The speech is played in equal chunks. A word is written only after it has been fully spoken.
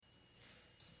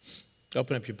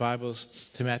Open up your Bibles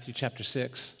to Matthew chapter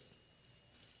 6.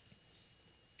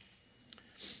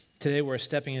 Today we're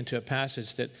stepping into a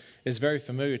passage that is very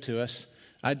familiar to us.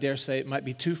 I dare say it might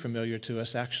be too familiar to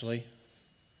us, actually.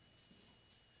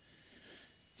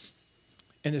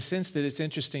 In the sense that it's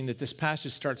interesting that this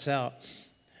passage starts out,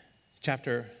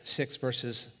 chapter 6,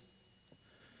 verses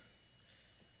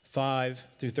 5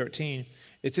 through 13.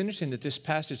 It's interesting that this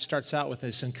passage starts out with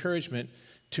this encouragement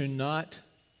to not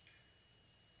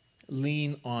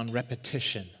lean on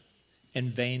repetition and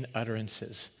vain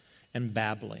utterances and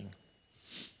babbling.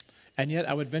 And yet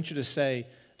I would venture to say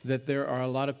that there are a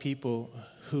lot of people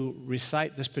who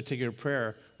recite this particular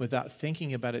prayer without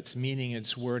thinking about its meaning,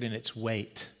 its word, and its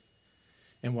weight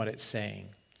and what it's saying.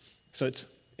 So it's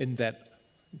in that,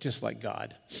 just like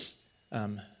God,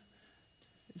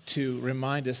 to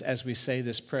remind us as we say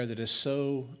this prayer that is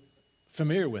so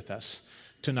familiar with us,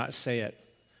 to not say it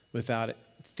without it,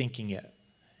 thinking it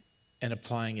and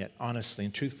applying it honestly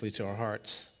and truthfully to our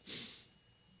hearts.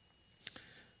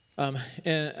 And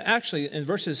actually, in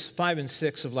verses 5 and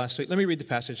 6 of last week, let me read the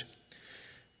passage.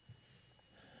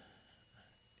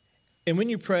 And when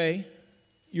you pray,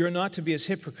 you are not to be as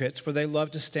hypocrites, for they love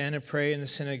to stand and pray in the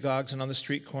synagogues and on the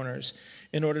street corners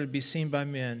in order to be seen by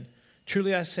men.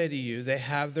 Truly I say to you, they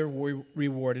have their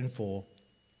reward in full.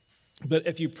 But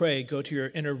if you pray, go to your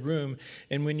inner room,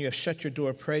 and when you have shut your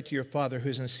door, pray to your Father who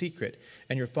is in secret,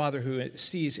 and your Father who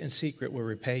sees in secret will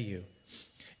repay you.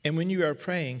 And when you are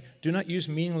praying, do not use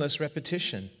meaningless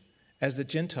repetition, as the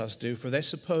Gentiles do, for they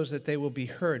suppose that they will be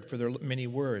heard for their many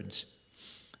words.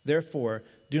 Therefore,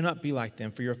 do not be like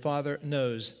them, for your Father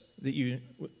knows that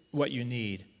what you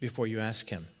need before you ask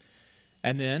Him.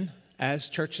 And then, as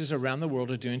churches around the world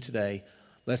are doing today,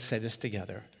 let's say this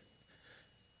together.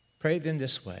 Pray then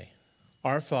this way: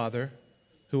 Our Father,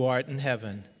 who art in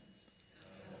heaven,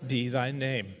 be thy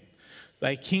name.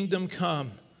 Thy kingdom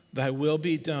come, thy will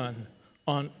be done,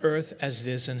 on earth as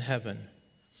it is in heaven.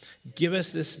 Give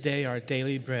us this day our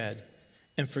daily bread,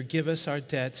 and forgive us our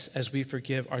debts as we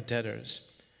forgive our debtors.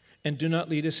 And do not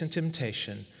lead us into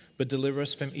temptation, but deliver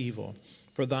us from evil.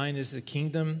 For thine is the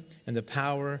kingdom, and the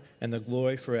power, and the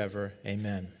glory forever.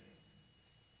 Amen.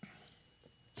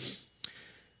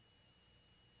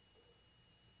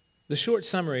 The short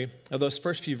summary of those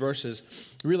first few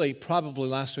verses, really probably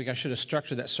last week I should have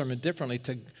structured that sermon differently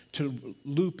to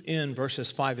loop in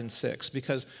verses 5 and 6,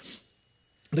 because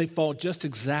they fall just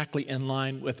exactly in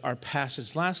line with our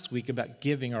passage last week about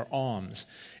giving our alms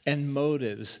and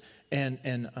motives and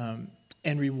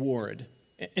reward.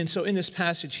 And so in this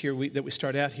passage here that we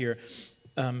start out here,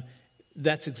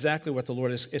 that's exactly what the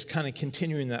Lord is kind of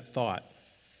continuing that thought.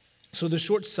 So the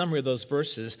short summary of those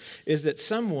verses is that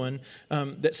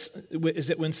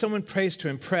when someone prays to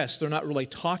impress, they're not really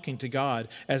talking to God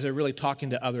as they're really talking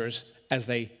to others as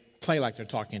they play like they're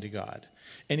talking to God.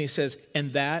 And he says,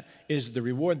 and that is the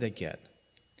reward they get.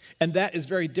 And that is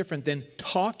very different than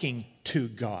talking to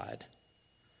God.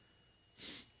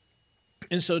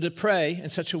 And so to pray in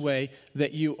such a way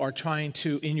that you are trying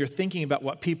to, in your thinking about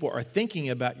what people are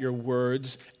thinking about your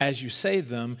words as you say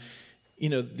them,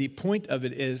 the point of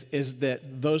it is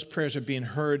that those prayers are being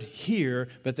heard here,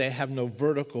 but they have no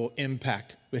vertical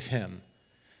impact with Him,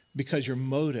 because your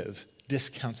motive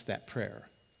discounts that prayer.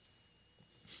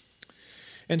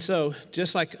 And so,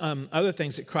 just like other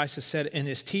things that Christ has said in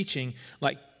His teaching,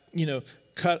 like,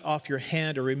 cut off your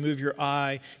hand or remove your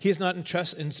eye, He is not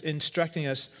instructing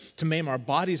us to maim our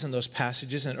bodies in those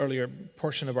passages in an earlier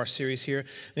portion of our series here.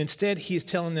 Instead, He is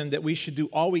telling them that we should do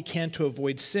all we can to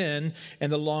avoid sin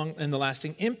and the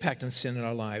lasting impact on sin in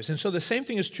our lives. And so the same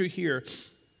thing is true here,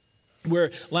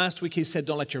 where last week He said,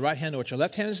 don't let your right hand know what your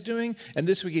left hand is doing. And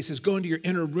this week He says, go into your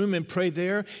inner room and pray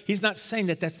there. He's not saying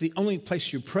that that's the only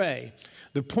place you pray.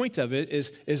 The point of it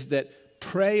is that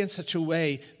pray in such a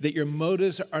way that your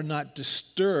motives are not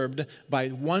disturbed by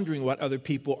wondering what other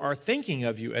people are thinking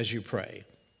of you as you pray.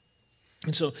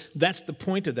 And so that's the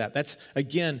point of that. That's,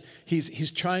 again,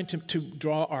 he's trying to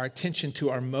draw our attention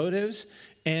to our motives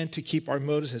and to keep our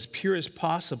motives as pure as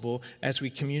possible as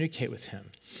we communicate with Him.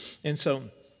 And so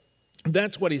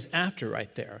that's what He's after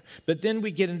right there. But then we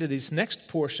get into this next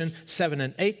portion, 7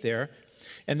 and 8 there.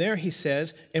 And there He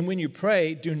says, and when you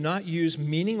pray, do not use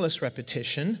meaningless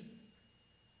repetition.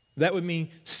 That would mean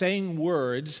saying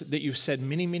words that you've said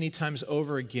many, many times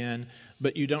over again,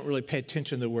 but you don't really pay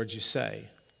attention to the words you say.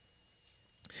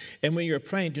 And when you're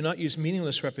praying, do not use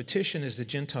meaningless repetition as the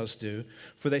Gentiles do,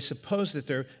 for they suppose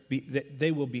that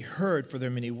they will be heard for their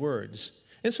many words.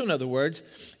 And so in other words,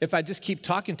 if I just keep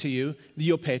talking to you,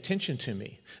 you'll pay attention to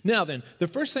me. Now then, the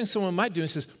first thing someone might do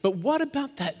is says, but what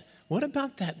about that what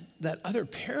about that other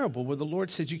parable where the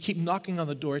Lord says you keep knocking on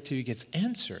the door till it gets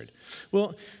answered?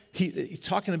 Well, he's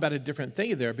talking about a different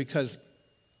thing there, because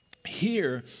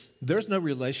here, there's no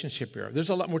relationship here. There's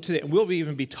a lot more to that. And we'll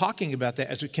even be talking about that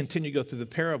as we continue to go through the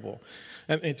parable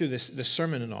and through this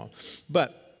sermon and all.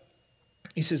 But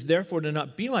he says, therefore, do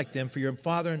not be like them, for your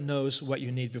Father knows what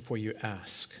you need before you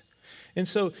ask. And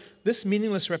so this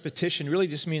meaningless repetition really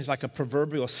just means like a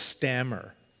proverbial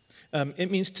stammer.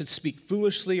 It means to speak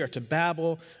foolishly or to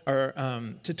babble or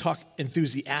to talk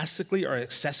enthusiastically or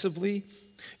excessively.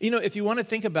 You know, if you want to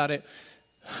think about it,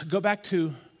 go back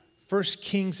to 1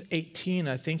 Kings 18,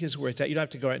 I think is where it's at. You don't have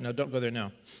to go right now. Don't go there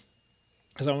now,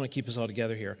 because I want to keep us all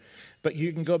together here. But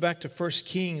you can go back to 1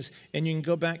 Kings, and you can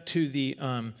go back to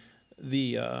the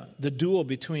duel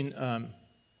between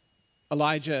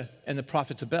Elijah and the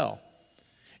prophets of Baal.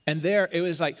 And there, it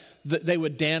was like they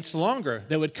would dance longer.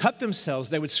 They would cut themselves.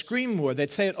 They would scream more.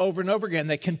 They'd say it over and over again.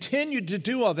 They continued to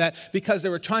do all that because they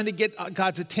were trying to get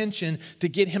God's attention, to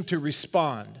get him to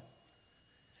respond.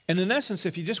 And in essence,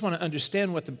 if you just want to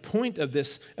understand what the point of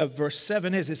this, of verse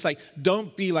 7 is, it's like,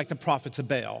 don't be like the prophets of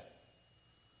Baal.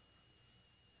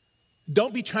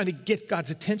 Don't be trying to get God's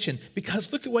attention,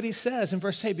 because look at what he says in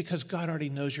verse 8, because God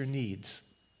already knows your needs.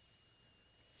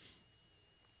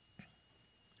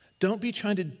 Don't be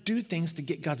trying to do things to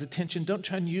get God's attention. Don't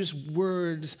try and use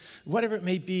words, whatever it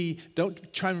may be.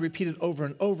 Don't try and repeat it over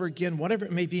and over again, whatever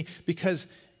it may be, because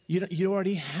you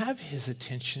already have his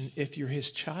attention if you're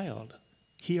his child.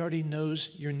 He already knows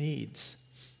your needs.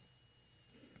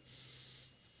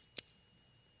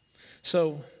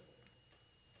 So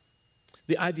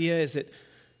the idea is that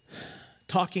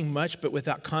talking much but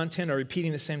without content, or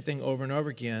repeating the same thing over and over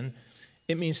again,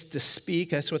 it means to speak.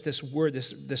 That's what this word,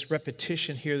 this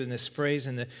repetition here in this phrase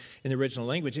in the original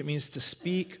language, it means to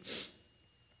speak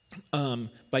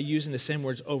by using the same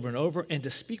words over and over, and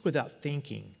to speak without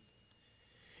thinking.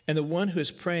 And the one who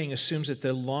is praying assumes that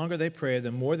the longer they pray,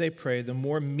 the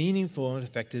more meaningful and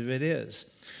effective it is.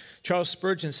 Charles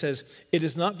Spurgeon says, it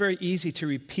is not very easy to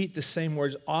repeat the same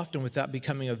words often without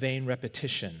becoming a vain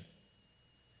repetition.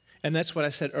 And that's what I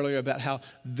said earlier about how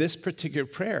this particular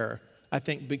prayer, I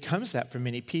think, becomes that for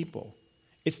many people.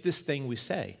 It's this thing we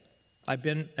say. I've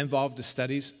been involved with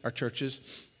studies, our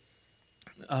churches.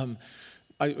 I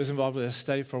was involved with a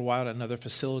study for a while at another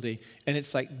facility, and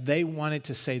it's like they wanted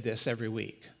to say this every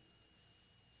week.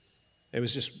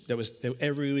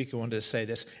 Every week I wanted to say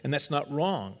this, and that's not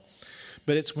wrong.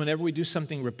 But it's whenever we do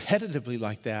something repetitively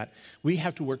like that, we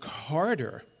have to work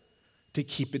harder to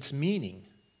keep its meaning.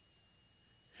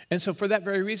 And so for that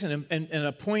very reason, and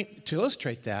a point to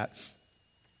illustrate that,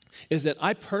 is that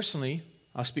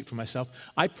I'll speak for myself,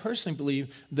 I personally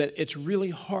believe that it's really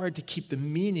hard to keep the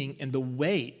meaning and the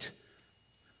weight,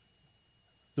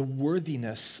 the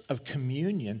worthiness of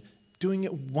communion, doing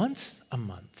it once a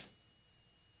month.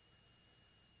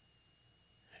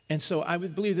 And so I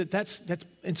would believe that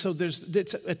it's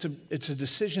a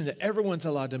decision that everyone's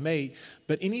allowed to make,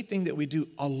 but anything that we do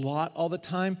a lot all the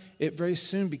time, it very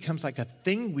soon becomes like a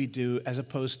thing we do as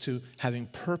opposed to having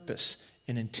purpose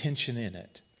and intention in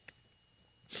it.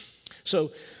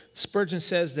 So Spurgeon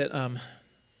says that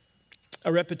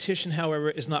a repetition, however,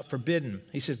 is not forbidden.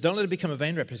 He says, don't let it become a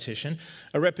vain repetition.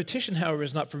 A repetition, however,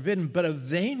 is not forbidden, but a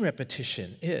vain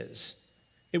repetition is.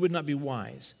 It would not be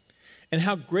wise. And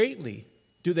how greatly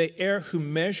do they err who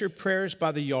measure prayers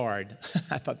by the yard?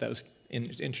 I thought that was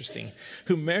interesting.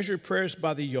 Who measure prayers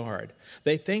by the yard.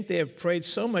 They think they have prayed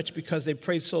so much because they've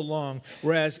prayed so long,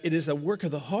 whereas it is a work of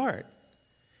the heart.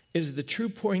 It is the true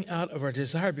pouring out of our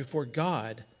desire before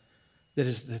God that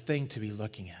is the thing to be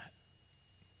looking at.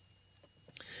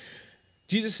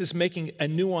 Jesus is making a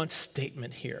nuanced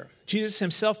statement here. Jesus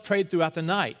himself prayed throughout the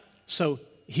night, so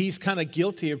he's kind of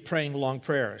guilty of praying long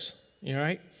prayers. You all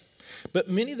right? But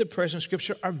many of the prayers in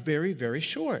Scripture are very, very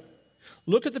short.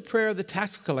 Look at the prayer of the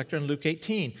tax collector in Luke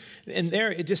 18. And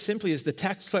there it just simply is, the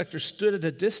tax collector stood at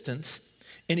a distance,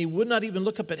 and he would not even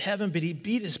look up at heaven, but he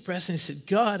beat his breast and he said,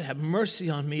 God, have mercy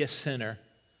on me, a sinner.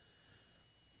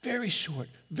 Very short,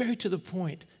 very to the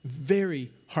point,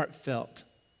 very heartfelt.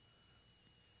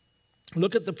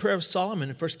 Look at the prayer of Solomon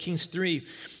in 1 Kings 3,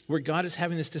 where God is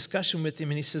having this discussion with him,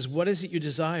 and he says, what is it you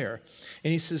desire?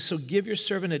 And he says, so give your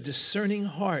servant a discerning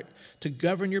heart to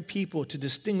govern your people, to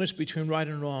distinguish between right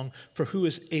and wrong, for who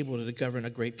is able to govern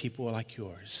a great people like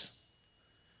yours?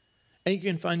 And you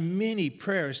can find many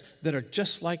prayers that are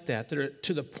just like that are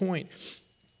to the point.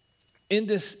 In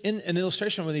an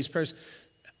illustration of one of these prayers,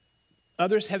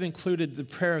 others have included the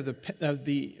prayer of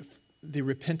the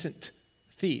repentant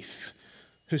thief,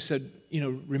 who said,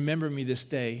 remember me this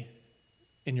day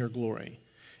in your glory.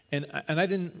 And I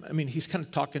didn't, I mean, he's kind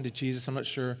of talking to Jesus. I'm not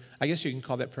sure. I guess you can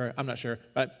call that prayer. I'm not sure.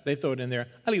 But they throw it in there.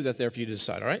 I leave that there for you to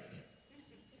decide, all right?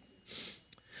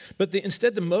 But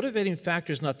instead, the motivating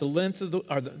factor is not the length of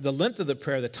the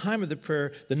prayer, the time of the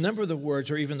prayer, the number of the words,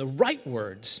 or even the right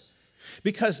words.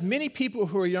 Because many people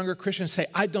who are younger Christians say,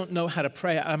 I don't know how to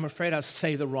pray. I'm afraid I'll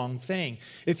say the wrong thing.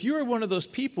 If you're one of those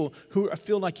people who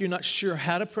feel like you're not sure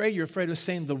how to pray, you're afraid of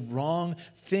saying the wrong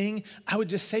thing, I would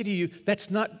just say to you,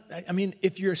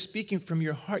 if you're speaking from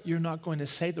your heart, you're not going to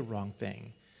say the wrong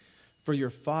thing. For your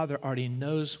Father already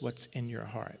knows what's in your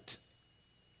heart.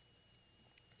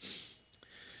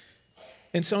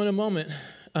 And so in a moment,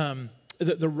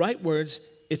 the right words,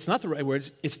 it's not the right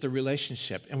words, it's the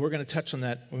relationship. And we're going to touch on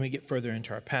that when we get further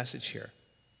into our passage here.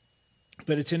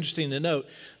 But it's interesting to note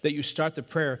that you start the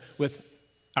prayer with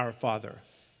our Father,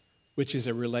 which is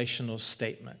a relational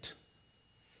statement.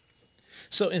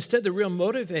 So instead, the real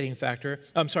motivating factor,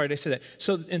 I'm sorry, did I say that?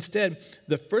 So instead,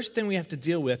 the first thing we have to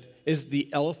deal with is the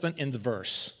elephant in the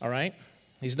verse, all right?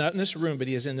 He's not in this room, but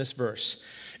he is in this verse.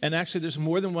 And actually, there's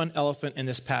more than one elephant in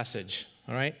this passage,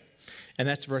 all right? And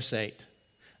that's verse 8.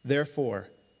 Therefore,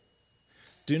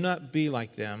 do not be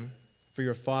like them, for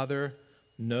your Father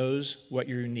knows what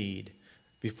you need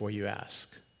before you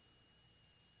ask.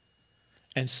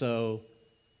 And so,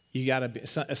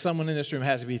 someone in this room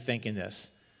has to be thinking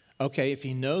this. Okay, if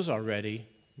he knows already,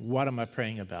 what am I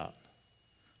praying about?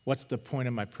 What's the point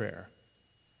of my prayer?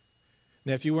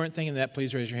 Now, if you weren't thinking that,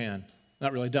 please raise your hand.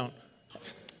 Not really, don't.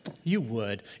 You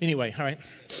would. Anyway, all right.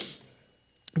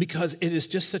 Because it is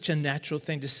just such a natural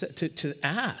thing to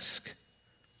ask.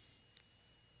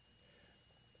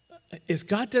 If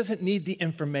God doesn't need the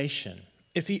information,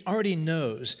 if he already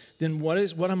knows, then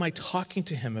what am I talking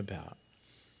to him about?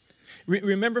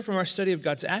 Remember from our study of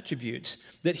God's attributes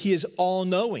that he is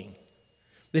all-knowing,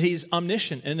 that he's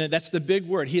omniscient, and that's the big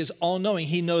word. He is all-knowing.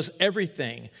 He knows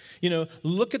everything.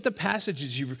 Look at the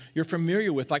passages you're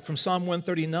familiar with, like from Psalm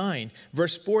 139,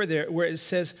 verse 4 there, where it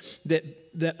says that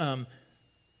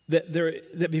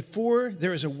before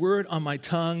there is a word on my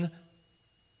tongue,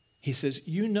 he says,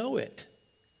 you know it.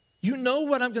 You know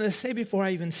what I'm going to say before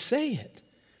I even say it.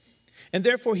 And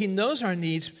therefore, he knows our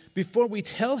needs before we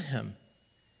tell him.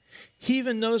 He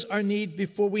even knows our need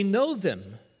before we know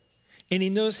them. And he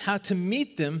knows how to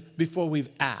meet them before we've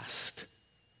asked.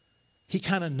 He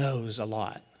kind of knows a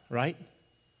lot, right?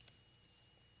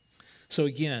 So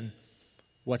again,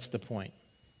 what's the point?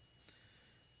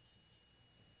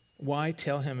 Why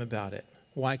tell him about it?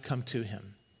 Why come to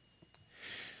him?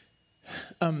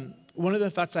 One of the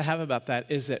thoughts I have about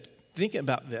that is that, think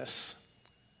about this.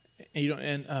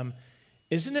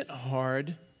 Isn't it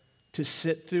hard to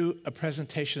sit through a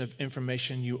presentation of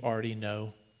information you already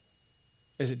know?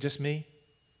 Is it just me?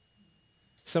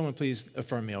 Someone please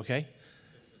affirm me, okay?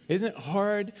 Isn't it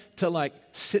hard to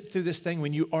sit through this thing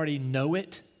when you already know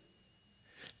it?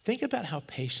 Think about how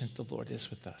patient the Lord is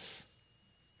with us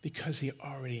because he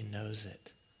already knows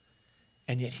it.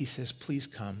 And yet he says, please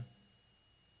come.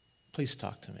 Please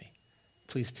talk to me.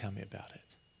 Please tell me about it.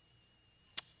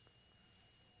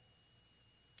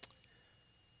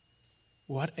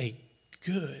 What a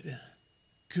good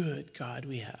God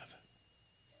we have.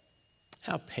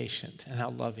 How patient and how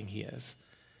loving he is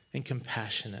and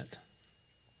compassionate.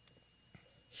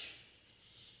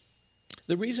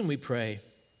 The reason we pray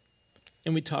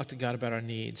and we talk to God about our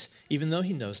needs, even though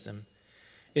he knows them,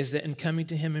 is that in coming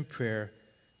to him in prayer,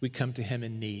 we come to him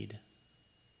in need.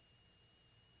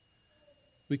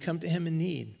 We come to him in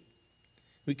need.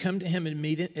 We come to him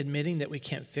admitting that we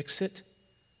can't fix it.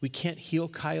 We can't heal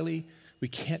Kylie. We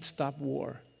can't stop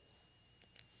war.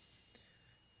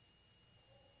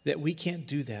 That we can't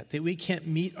do that. That we can't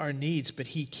meet our needs, but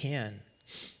he can.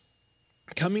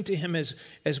 Coming to him as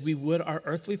we would our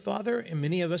earthly father, and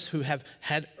many of us who have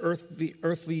had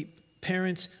earthly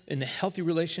parents in a healthy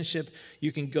relationship,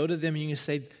 you can go to them and you can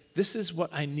say, this is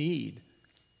what I need.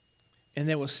 And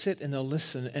they will sit and they'll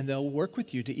listen and they'll work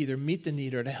with you to either meet the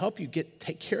need or to help you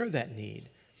take care of that need.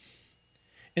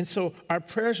 And so our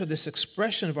prayers are this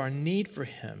expression of our need for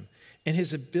him and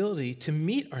his ability to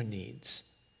meet our needs.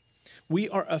 We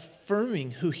are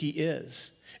affirming who he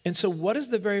is. And so what is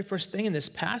the very first thing in this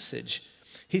passage?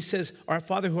 He says, our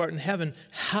Father who art in heaven,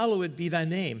 hallowed be thy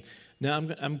name. Now,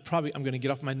 I'm going to get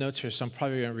off my notes here, so I'm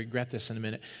probably going to regret this in a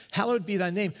minute. Hallowed be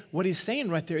thy name. What he's saying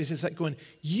right there is like going,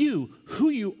 who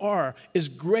you are, is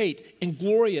great and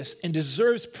glorious and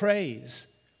deserves praise.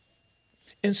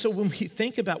 And so when we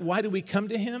think about why do we come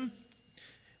to him,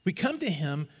 we come to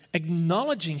him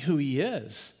acknowledging who he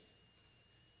is.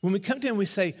 When we come to him, we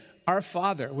say, our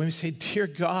Father. When we say, dear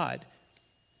God,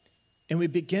 and we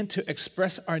begin to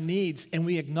express our needs and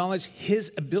we acknowledge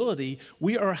his ability,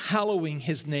 we are hallowing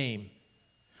his name.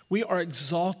 We are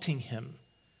exalting him.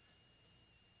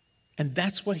 And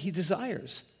that's what he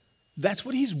desires. That's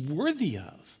what he's worthy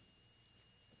of.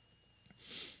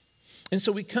 And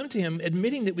so we come to him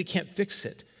admitting that we can't fix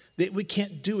it, that we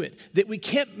can't do it, that we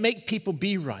can't make people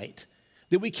be right,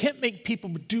 that we can't make people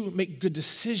make good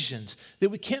decisions, that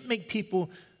we can't make people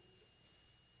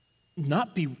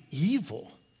not be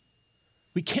evil.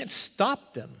 We can't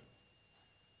stop them.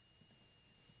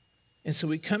 And so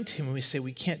we come to him and we say,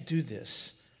 we can't do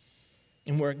this.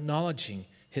 And we're acknowledging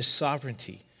his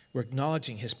sovereignty. We're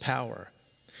acknowledging his power.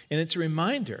 And it's a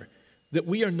reminder that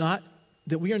we are not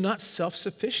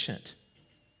self-sufficient.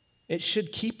 It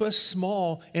should keep us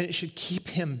small and it should keep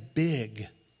him big.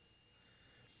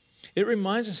 It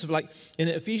reminds us of, like in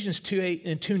Ephesians 2:8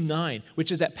 and 2:9, which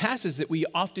is that passage that we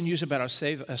often use about our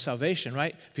salvation,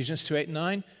 right? Ephesians 2:8 and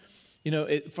 9. You know,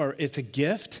 it's a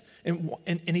gift. And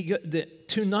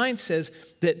 2:9 says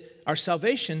that our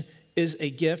salvation is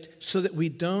a gift so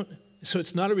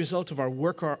it's not a result of our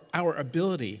work or our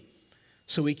ability,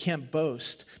 so we can't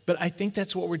boast. But I think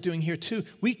that's what we're doing here too.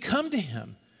 We come to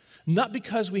him, not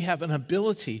because we have an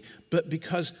ability, but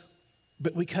because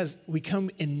we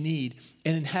come in need.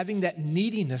 And in having that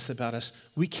neediness about us,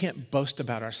 we can't boast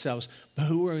about ourselves. But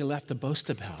who are we left to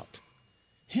boast about?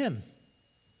 Him.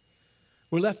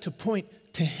 We're left to point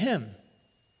to him.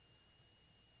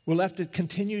 We're left to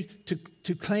continue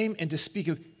to claim and to speak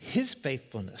of his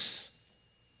faithfulness.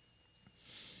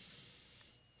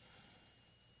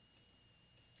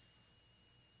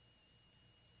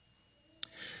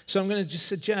 So I'm going to just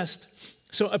suggest,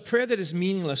 a prayer that is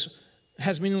meaningless,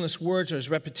 has meaningless words, or is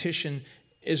repetition,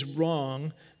 is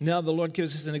wrong. Now the Lord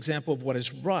gives us an example of what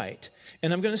is right.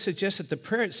 And I'm going to suggest that the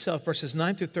prayer itself, verses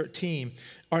 9 through 13,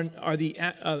 are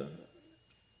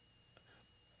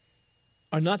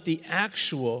not the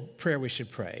actual prayer we should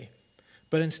pray,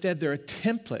 but instead they're a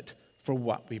template for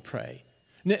what we pray.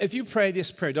 Now, if you pray this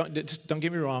prayer, don't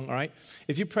get me wrong, all right?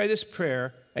 If you pray this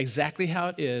prayer exactly how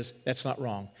it is, that's not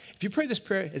wrong. If you pray this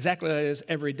prayer exactly how it is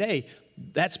every day,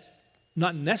 that's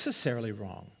not necessarily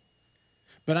wrong.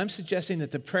 But I'm suggesting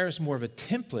that the prayer is more of a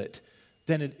template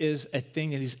than it is a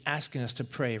thing that he's asking us to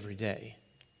pray every day.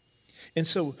 And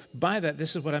so by that,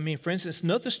 this is what I mean. For instance,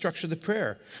 note the structure of the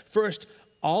prayer. First,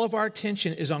 all of our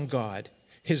attention is on God,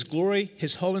 his glory,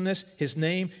 his holiness, his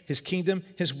name, his kingdom,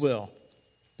 his will.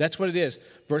 That's what it is.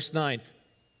 Verse 9,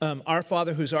 our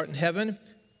Father who's art in heaven,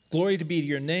 glory to be to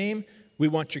your name. We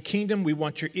want your kingdom. We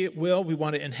want your will. We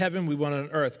want it in heaven. We want it on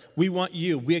earth. We want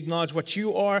you. We acknowledge what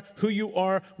you are, who you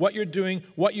are, what you're doing,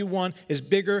 what you want is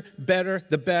bigger, better,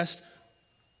 the best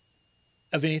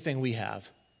of anything we have.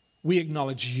 We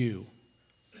acknowledge you.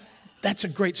 That's a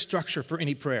great structure for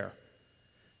any prayer.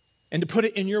 And to put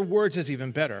it in your words is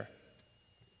even better.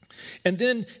 And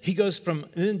then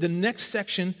then the next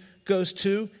section goes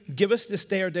to, give us this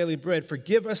day our daily bread,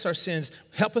 forgive us our sins,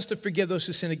 help us to forgive those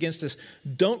who sin against us.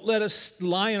 Don't let us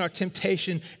lie in our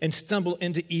temptation and stumble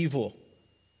into evil.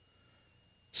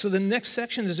 So the next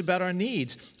section is about our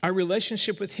needs, our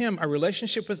relationship with him, our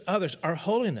relationship with others, our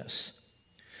holiness.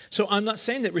 So I'm not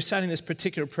saying that reciting this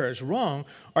particular prayer is wrong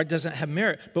or doesn't have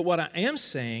merit, but what I am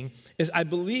saying is I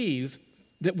believe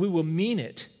that we will mean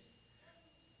it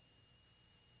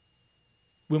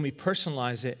when we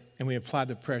personalize it and we apply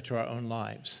the prayer to our own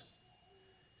lives.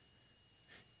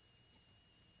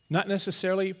 Not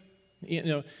necessarily,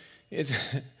 he's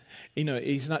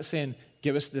not saying,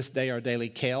 give us this day our daily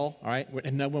kale, all right?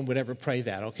 And no one would ever pray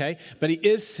that, okay? But he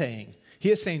is saying,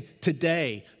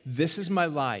 today, this is my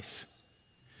life.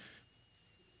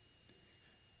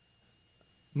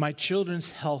 My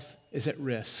children's health is at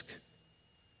risk.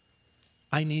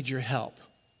 I need your help.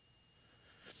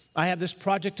 I have this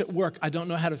project at work. I don't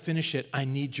know how to finish it. I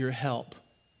need your help.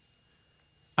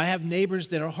 I have neighbors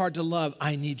that are hard to love.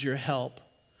 I need your help.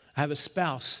 I have a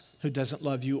spouse who doesn't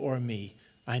love you or me.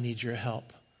 I need your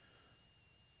help.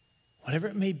 Whatever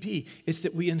it may be, it's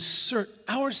that we insert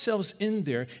ourselves in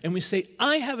there and we say,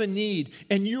 I have a need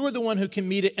and you are the one who can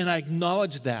meet it, and I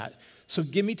acknowledge that. So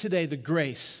give me today the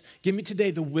grace. Give me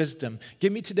today the wisdom.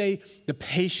 Give me today the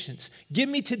patience. Give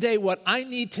me today what I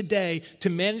need today to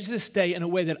manage this day in a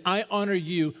way that I honor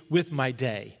you with my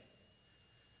day.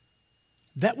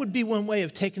 That would be one way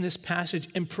of taking this passage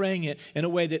and praying it in a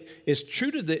way that is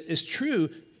true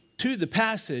to the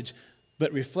passage,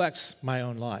 but reflects my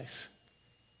own life.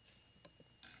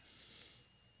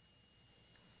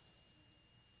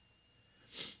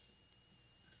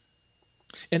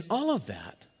 And all of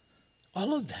that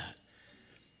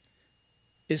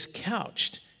is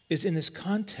in this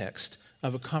context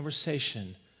of a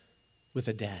conversation with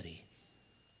a daddy.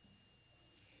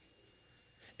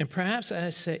 And perhaps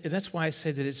that's why I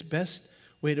say that it's best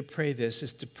way to pray this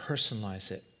is to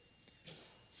personalize it.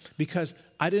 Because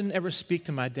I didn't ever speak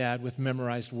to my dad with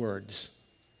memorized words.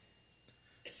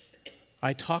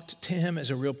 I talked to him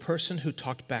as a real person who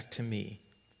talked back to me.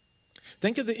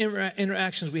 Think of the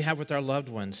interactions we have with our loved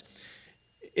ones.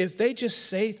 If they just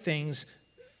say things,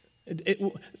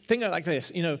 think of it like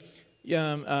this.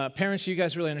 Parents, you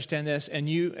guys really understand this, and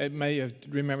you may have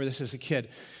remember this as a kid.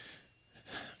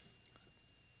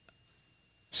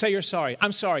 Say you're sorry.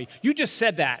 I'm sorry. You just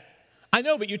said that. I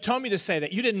know, but you told me to say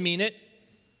that. You didn't mean it.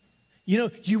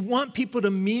 You want people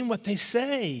to mean what they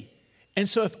say. And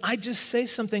so if I just say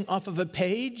something off of a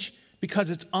page because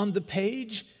it's on the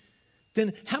page,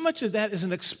 then how much of that is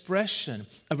an expression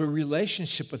of a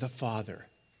relationship with a father?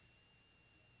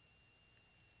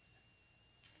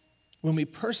 When we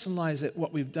personalize it,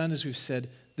 what we've done is we've said,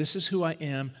 this is who I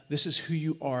am, this is who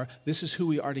you are, this is who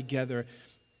we are together,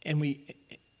 and we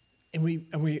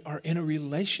are in a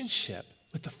relationship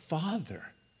with the Father.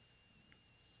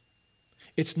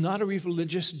 It's not a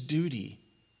religious duty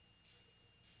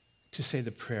to say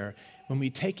the prayer. When we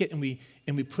take it and we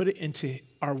put it into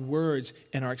our words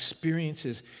and our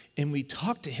experiences, and we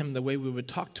talk to him the way we would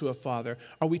talk to a father,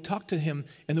 or we talk to him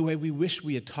in the way we wish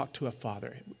we had talked to a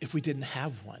father if we didn't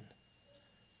have one.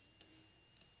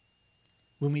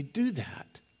 When we do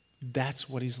that, that's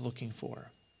what he's looking for.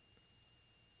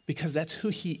 Because that's who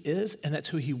he is, and that's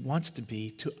who he wants to be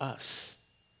to us.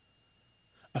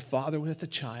 A father with a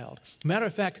child. Matter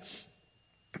of fact,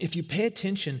 if you pay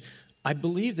attention, I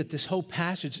believe that this whole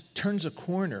passage turns a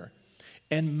corner.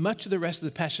 And much of the rest of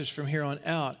the passage from here on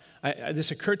out,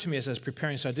 this occurred to me as I was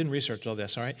preparing, so I didn't research all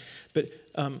this, all right? But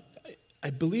I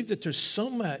believe that there's so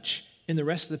much in the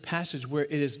rest of the passage where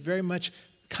it is very much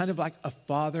kind of like a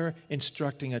father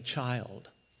instructing a child.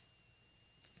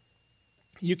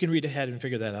 You can read ahead and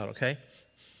figure that out, okay?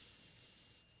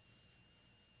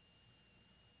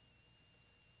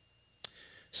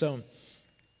 So,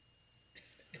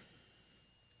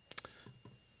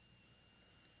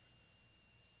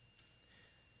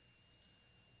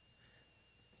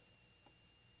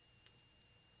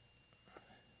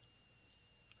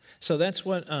 that's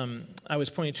what I was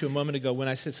pointing to a moment ago when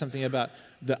I said something about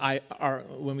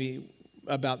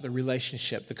about the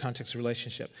relationship, the context of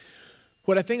relationship.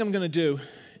 What I think I'm going to do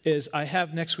is I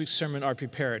have next week's sermon already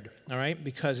prepared, all right?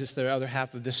 Because it's the other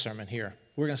half of this sermon here.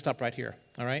 We're going to stop right here,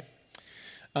 all right?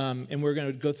 And we're going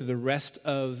to go through the rest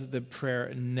of the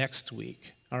prayer next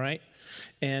week, all right?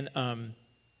 And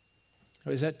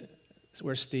where's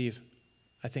Steve?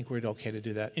 I think we're okay to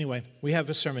do that. Anyway, we have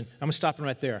a sermon. I'm stopping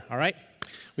right there, all right?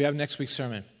 We have next week's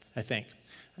sermon, I think.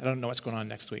 I don't know what's going on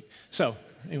next week. So,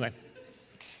 anyway.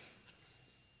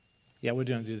 Yeah, we're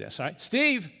going to do this, all right?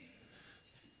 Steve!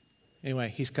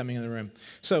 Anyway, he's coming in the room.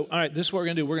 So, all right, this is what we're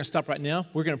going to do. We're going to stop right now.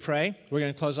 We're going to pray. We're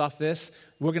going to close off this.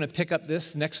 We're going to pick up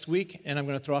this next week, and I'm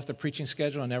going to throw off the preaching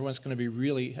schedule, and everyone's going to be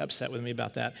really upset with me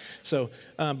about that. So,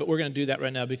 but we're going to do that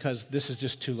right now because this is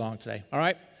just too long today, all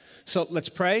right? So let's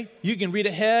pray. You can read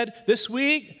ahead. This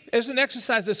week, there's an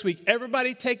exercise this week.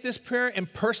 Everybody take this prayer and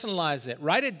personalize it.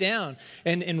 Write it down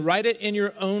and write it in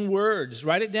your own words.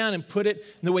 Write it down and put it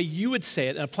in the way you would say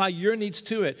it and apply your needs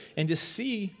to it and just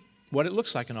see what it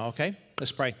looks like and all, okay?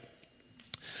 Let's pray.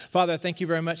 Father, I thank you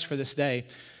very much for this day.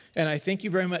 And I thank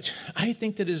you very much. I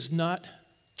think that it is not,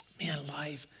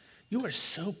 life, you are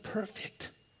so perfect.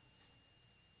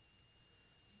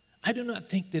 I do not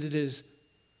think that it is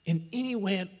in any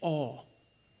way at all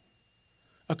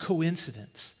a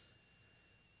coincidence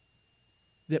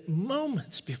that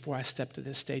moments before I step to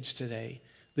this stage today,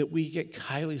 that we get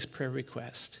Kylie's prayer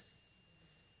request.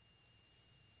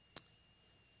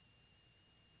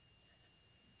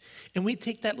 And we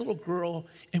take that little girl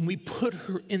and we put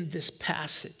her in this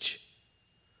passage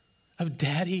of,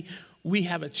 Daddy, we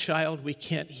have a child we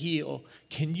can't heal.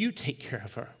 Can you take care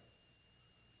of her?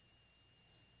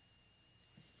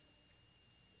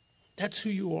 That's who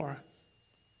you are,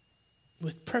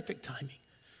 with perfect timing,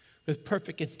 with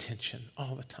perfect intention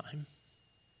all the time.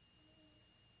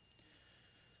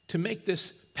 To make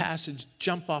this passage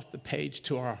jump off the page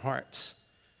to our hearts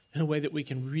in a way that we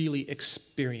can really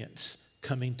experience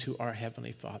coming to our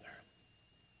Heavenly Father.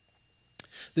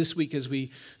 This week, as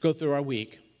we go through our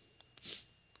week,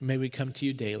 may we come to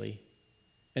you daily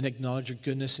and acknowledge your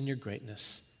goodness and your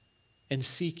greatness and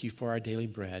seek you for our daily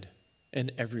bread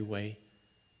in every way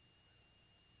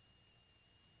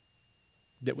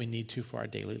that we need to for our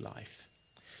daily life.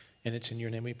 And it's in your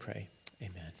name we pray.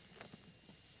 Amen.